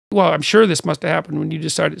Well, I'm sure this must have happened when you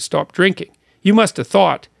decided to stop drinking. You must have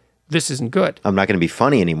thought, this isn't good. I'm not going to be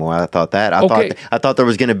funny anymore. I thought that. Okay. I thought there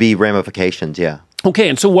was going to be ramifications. Yeah. Okay,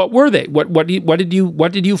 and so what were they? What did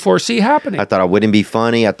you foresee happening? I thought I wouldn't be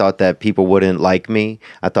funny. I thought that people wouldn't like me.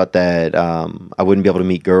 I thought that I wouldn't be able to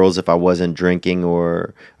meet girls if I wasn't drinking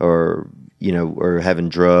or having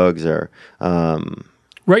drugs or.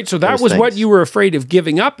 Right, so that was what you were afraid of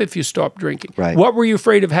giving up if you stopped drinking. Right. What were you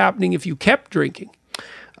afraid of happening if you kept drinking?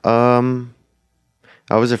 I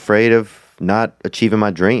was afraid of not achieving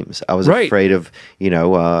my dreams. I was afraid of,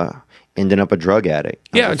 ending up a drug addict.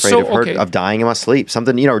 I was afraid of dying in my sleep.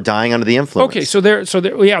 Something, dying under the influence. Okay, so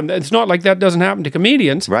yeah, it's not like that doesn't happen to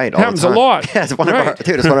comedians. Right, it happens a lot. Yeah, it's one of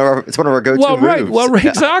our go-to moves. Right, well,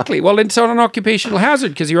 exactly. Well, it's not an occupational hazard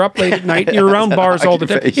because you're up late at night and you're around bars all the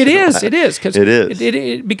time. It is.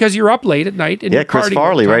 Because you're up late at night and you're Chris partying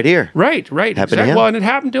Farley right here. Right. Exactly. Well, and it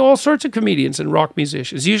happened to all sorts of comedians and rock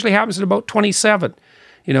musicians. It usually happens at about 27.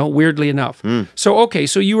 Weirdly enough. So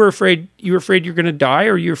you were afraid you're going to die,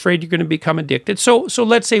 or you're afraid you're going to become addicted. So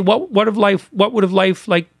let's say what would have life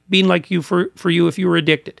like been like you for you if you were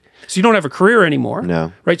addicted? So you don't have a career anymore.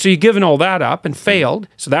 No. Right? So you've given all that up and failed.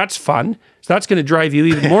 So that's fun. So that's going to drive you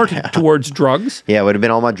even more towards drugs. Yeah, it would have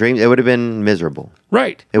been all my dreams. It would have been miserable.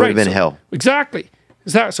 Right. It would have been hell. Exactly.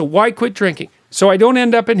 So why quit drinking? So I don't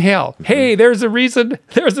end up in hell. Hey, there's a reason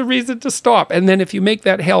to stop. And then if you make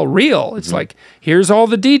that hell real, it's like, here's all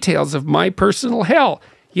the details of my personal hell.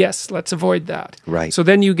 Yes, let's avoid that. Right. So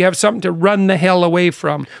then you have something to run the hell away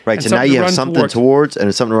from. Right. So now you have something towards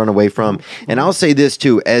and something to run away from. And I'll say this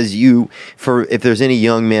too, if there's any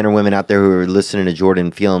young men or women out there who are listening to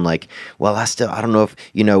Jordan feeling like, well, I don't know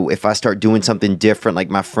if I start doing something different, like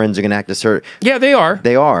my friends are going to act a certain. Yeah, they are.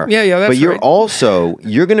 They are. Yeah, that's right. But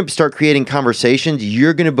you're going to start creating conversations.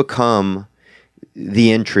 You're going to become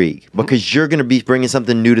the intrigue because you're going to be bringing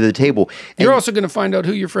something new to the table. You're also going to find out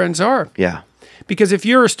who your friends are. Yeah. Because if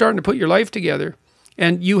you're starting to put your life together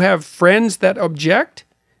and you have friends that object,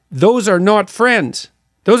 those are not friends.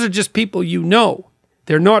 Those are just people you know.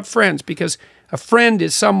 They're not friends, because a friend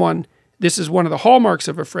is someone, this is one of the hallmarks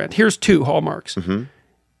of a friend. Here's 2 hallmarks.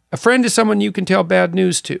 A friend is someone you can tell bad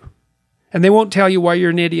news to. And they won't tell you why you're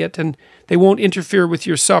an idiot, and they won't interfere with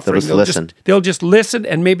your suffering. They'll just listen,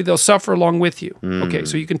 and maybe they'll suffer along with you. Okay,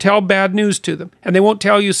 so you can tell bad news to them, and they won't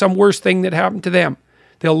tell you some worse thing that happened to them.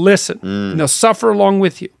 They'll listen, and they'll suffer along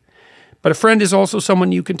with you. But a friend is also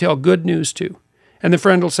someone you can tell good news to. And the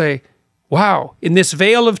friend will say, wow, in this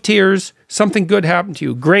veil of tears, something good happened to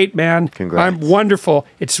you. Great, man. Congrats. I'm wonderful.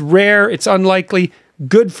 It's rare. It's unlikely.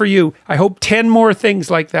 Good for you. I hope 10 more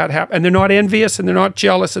things like that happen. And they're not envious, and they're not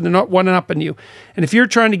jealous, and they're not one-upping you. And if you're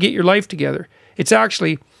trying to get your life together, if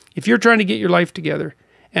you're trying to get your life together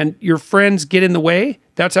and your friends get in the way,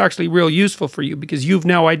 that's actually real useful for you, because you've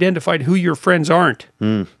now identified who your friends aren't.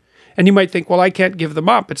 And you might think, well, I can't give them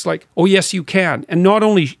up. It's like, oh, yes, you can. And not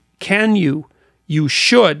only can you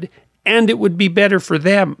should, and it would be better for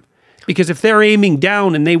them. Because if they're aiming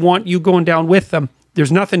down and they want you going down with them,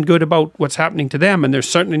 there's nothing good about what's happening to them, and there's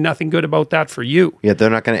certainly nothing good about that for you. Yeah, they're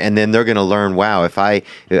not going to, and then they're going to learn, wow, I'm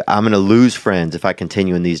going to lose friends if I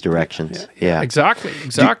continue in these directions. Yeah. Exactly.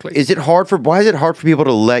 Why is it hard for people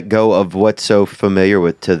to let go of what's so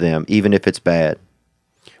familiar to them, even if it's bad?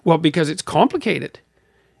 Well, because it's complicated.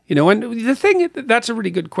 And the thing, that's a really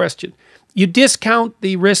good question. You discount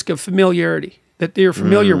the risk of familiarity that they're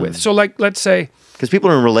familiar with. So like, let's say, because people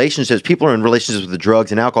are in relationships with the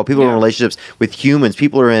drugs and alcohol. People are in relationships with humans.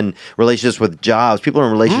 People are in relationships with jobs. People are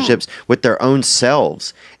in relationships with their own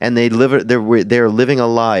selves, and they're living a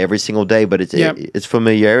lie every single day. But it's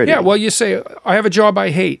familiarity. Yeah. Well, you say, I have a job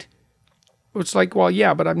I hate. It's like, well,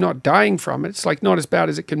 yeah, but I'm not dying from it. It's like not as bad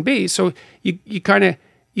as it can be. So you factored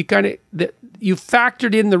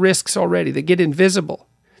in the risks already. They get invisible.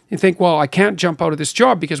 You think, well, I can't jump out of this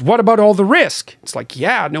job because what about all the risk? It's like,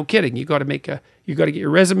 yeah, no kidding. You got to get your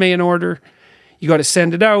resume in order. You got to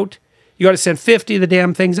send it out. You got to send 50 of the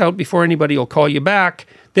damn things out before anybody will call you back.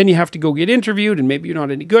 Then you have to go get interviewed, and maybe you're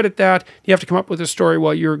not any good at that. You have to come up with a story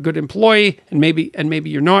while you're a good employee, and maybe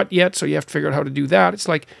you're not yet, so you have to figure out how to do that. It's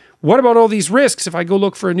like, what about all these risks if I go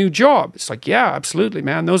look for a new job? It's like, yeah, absolutely,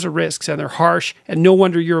 man. Those are risks, and they're harsh, and no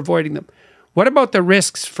wonder you're avoiding them. What about the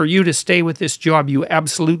risks for you to stay with this job you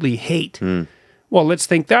absolutely hate? Well, let's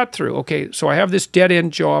think that through. Okay, so I have this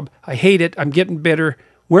dead-end job. I hate it. I'm getting bitter.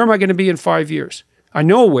 Where am I going to be in 5 years? I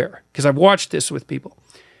know where, because I've watched this with people.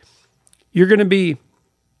 You're going to be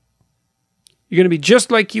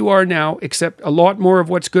just like you are now, except a lot more of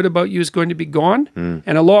what's good about you is going to be gone,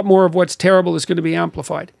 and a lot more of what's terrible is going to be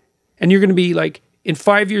amplified. And you're going to be like in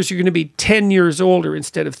 5 years, you're going to be 10 years older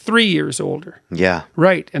instead of 3 years older. Yeah.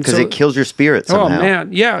 Right. And because it kills your spirit somehow. Oh,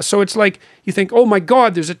 man. Yeah. So it's like you think, oh, my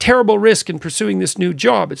God, there's a terrible risk in pursuing this new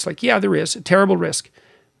job. It's like, yeah, there is a terrible risk.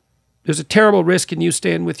 There's a terrible risk in you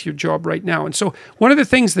staying with your job right now. And so one of the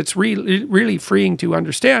things that's really freeing to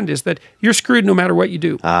understand is that you're screwed no matter what you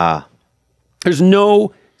do. There's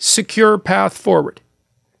no secure path forward.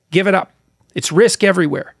 Give it up. It's risk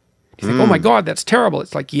everywhere. You think, oh my God, that's terrible.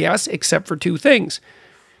 It's like, yes, except for two things.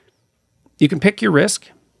 You can pick your risk.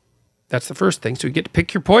 That's the first thing. So you get to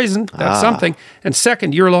pick your poison. That's something. And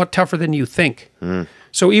second, you're a lot tougher than you think.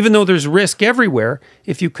 So even though there's risk everywhere,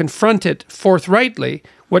 if you confront it forthrightly,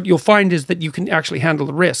 what you'll find is that you can actually handle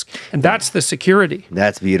the risk. And that's the security.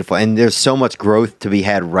 That's beautiful. And there's so much growth to be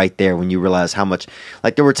had right there when you realize how much,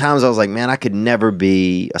 like there were times I was like, man, I could never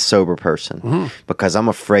be a sober person because I'm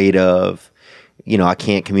afraid of, I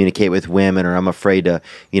can't communicate with women, or I'm afraid to,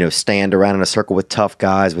 stand around in a circle with tough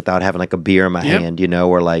guys without having like a beer in my hand,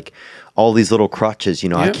 or like all these little crutches,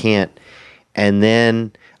 I can't. And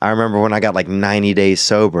then I remember when I got like 90 days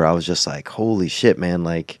sober, I was just like, holy shit, man.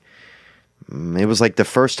 Like, it was like the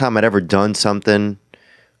first time I'd ever done something,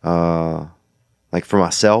 like for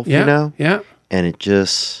myself, Yeah. And it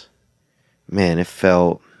just, man, it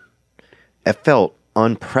felt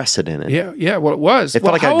unprecedented. Yeah. Well, it was. It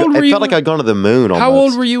felt like I'd gone to the moon almost. How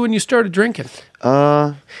old were you when you started drinking?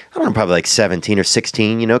 I don't know, probably like 17 or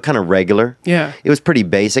 16, kind of regular. Yeah. It was pretty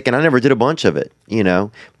basic, and I never did a bunch of it,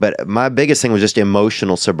 But my biggest thing was just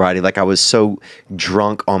emotional sobriety. Like I was so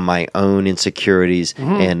drunk on my own insecurities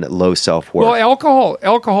and low self-worth. Well,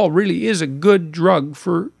 alcohol really is a good drug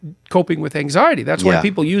for coping with anxiety. That's why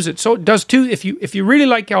people use it. So it does two. If you really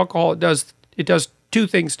like alcohol, it does two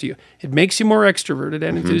things to you. It makes you more extroverted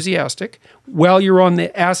and enthusiastic while you're on the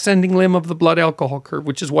ascending limb of the blood alcohol curve,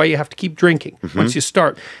 which is why you have to keep drinking once you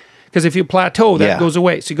start. Because if you plateau, that goes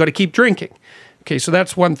away. So you got to keep drinking. Okay, so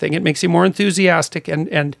that's one thing. It makes you more enthusiastic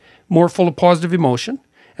and more full of positive emotion.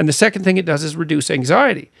 And the second thing it does is reduce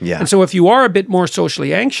anxiety. Yeah. And so if you are a bit more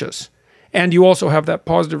socially anxious, and you also have that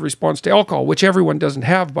positive response to alcohol, which everyone doesn't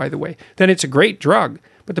have, by the way, then it's a great drug.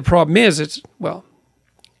 But the problem is it's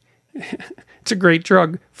a great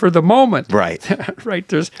drug for the moment. Right. Right.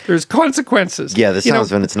 There's consequences. Yeah, the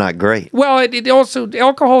sounds when it's not great. Well, it also,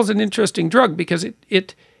 alcohol is an interesting drug because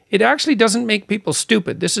it actually doesn't make people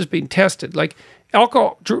stupid. This has been tested. Like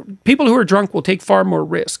people who are drunk will take far more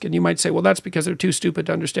risk. And you might say, well, that's because they're too stupid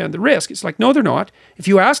to understand the risk. It's like, no, they're not. If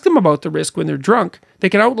you ask them about the risk when they're drunk, they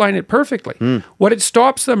can outline it perfectly. What it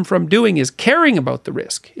stops them from doing is caring about the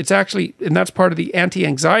risk. It's actually, and that's part of the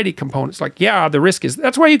anti-anxiety component. It's like, yeah, the risk is,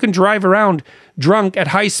 that's why you can drive around drunk at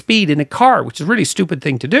high speed in a car, which is a really stupid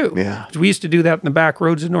thing to do. Yeah. We used to do that in the back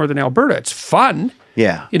roads of northern Alberta. It's fun.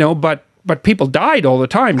 Yeah. But people died all the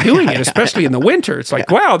time doing it, especially in the winter. It's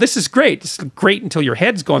like, wow, this is great. It's great until your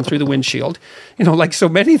head's gone through the windshield, like so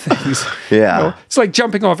many things. Yeah. It's like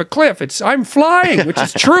jumping off a cliff. I'm flying, which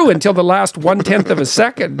is true until the last 1/10 of a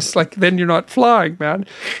second. It's like, then you're not flying, man.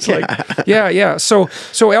 It's like, yeah. So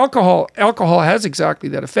alcohol has exactly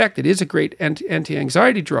that effect. It is a great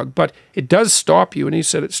anti-anxiety drug, but it does stop you, and you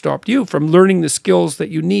said it stopped you, from learning the skills that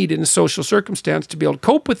you need in a social circumstance to be able to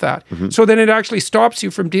cope with that. So then it actually stops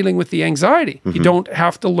you from dealing with the anxiety. You don't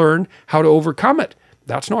have to learn how to overcome it.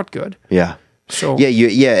 That's not good. Yeah. So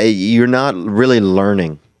you're not really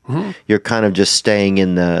learning. You're kind of just staying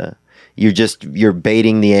in the. You're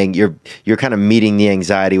baiting you're kind of meeting the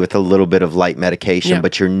anxiety with a little bit of light medication,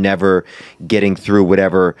 but you're never getting through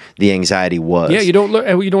whatever the anxiety was. Yeah, you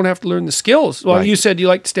don't have to learn the skills. Well, you said you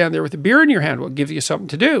like to stand there with a beer in your hand. Well, it gives you something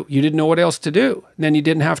to do. You didn't know what else to do. And then you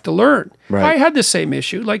didn't have to learn. Right. I had the same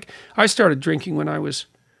issue. Like I started drinking when I was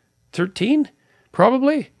 13,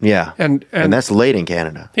 probably. Yeah. And that's late in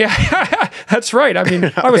Canada. Yeah, that's right. I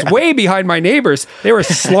mean, I was way behind my neighbors. They were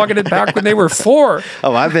slugging it back when they were 4.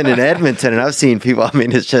 Oh, I've been in Edmonton and I've seen people. I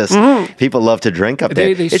mean, it's just people love to drink up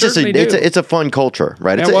there. They it's just it's a fun culture,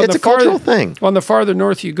 right? It's a cultural thing. On the farther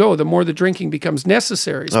north you go, the more the drinking becomes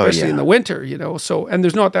necessary, especially in the winter. So, and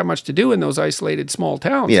there's not that much to do in those isolated small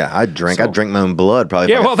towns. Yeah, I drink my own blood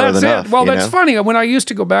probably. Yeah, well, that's enough, it. Well, that's funny. When I used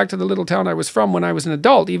to go back to the little town I was from when I was an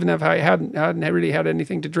adult, even if I hadn't really had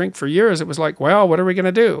anything to drink for years, it was like, well, what are we going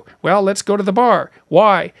to do? Well, let's go to the bar.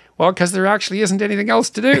 Why? Well, because there actually isn't anything else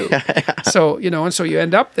to do. So, and so you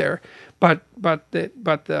end up there. But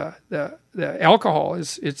the alcohol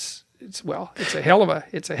is it's a hell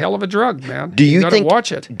of a drug, man. Do you gotta think?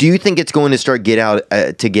 watch it? Do you think it's going to start get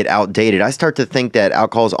outdated? I start to think that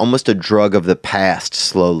alcohol is almost a drug of the past.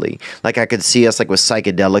 Slowly, like I could see us like with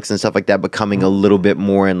psychedelics and stuff like that becoming a little bit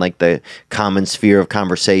more in like the common sphere of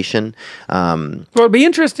conversation. Well, it'd be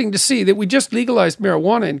interesting to see that we just legalized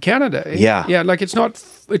marijuana in Canada. Yeah. Like it's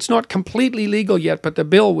not completely legal yet, but the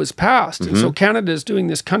bill was passed, and so Canada is doing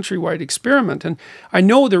this countrywide experiment. And I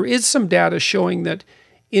know there is some data showing that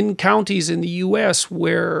in counties in the U.S.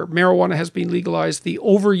 where marijuana has been legalized, the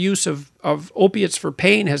overuse of opiates for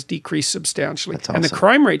pain has decreased substantially. That's awesome. And the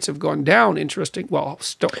crime rates have gone down, interesting. Well,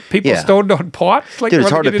 people stoned on pot. Like, dude,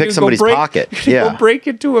 it's hard to pick somebody's pocket. Go break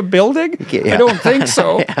into a building? Yeah. I don't think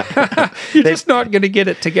so. You're just not going to get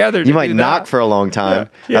it together. You might knock for a long time.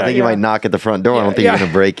 I think you might knock at the front door. I don't think you're going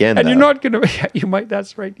to break in. And you're not going to, you might,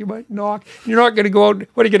 that's right, you might knock. You're not going to go out,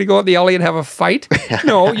 what are you going to go out in the alley and have a fight?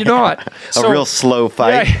 No, you're not. A real slow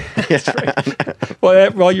fight. That's right.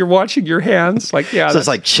 Well, while you're watching your hands, like, so it's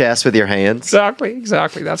like chess with your hands. Exactly.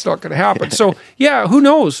 That's not going to happen. So, yeah, who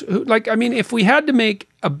knows? Like, I mean, if we had to make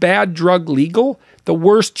a bad drug legal, the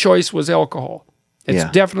worst choice was alcohol. It's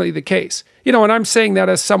definitely the case. You know, and I'm saying that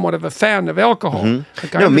as somewhat of a fan of alcohol.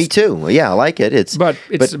 Like, no, me too. Yeah, I like it. But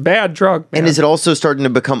it's a bad drug, man. And is it also starting to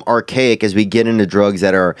become archaic as we get into drugs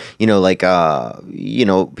that are, like,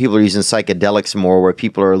 people are using psychedelics more, where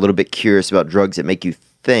people are a little bit curious about drugs that make you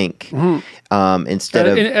think instead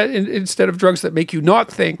of drugs that make you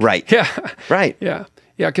not think. Right. Yeah. Right. Yeah.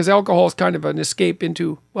 Yeah, because alcohol is kind of an escape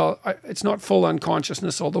into, well, it's not full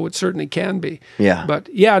unconsciousness, although it certainly can be. Yeah.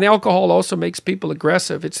 But yeah, and alcohol also makes people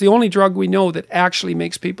aggressive. It's the only drug we know that actually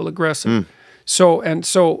makes people aggressive. So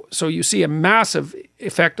you see a massive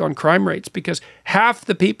effect on crime rates because half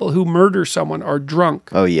the people who murder someone are drunk.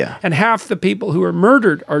 Oh, yeah. And half the people who are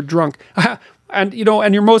murdered are drunk. And,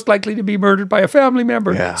 and you're most likely to be murdered by a family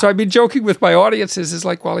member. Yeah. So I've been joking with my audiences is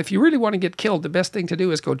like, well, if you really want to get killed, the best thing to do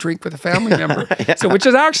is go drink with a family member. So, which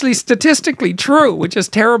is actually statistically true, which is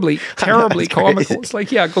terribly comical. It's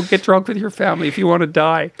like, yeah, go get drunk with your family if you want to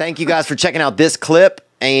die. Thank you guys for checking out this clip.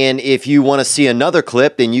 And if you want to see another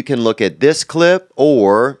clip, then you can look at this clip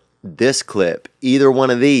or this clip, either one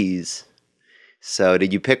of these. So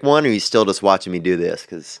did you pick one or are you still just watching me do this?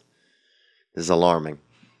 Because this is alarming.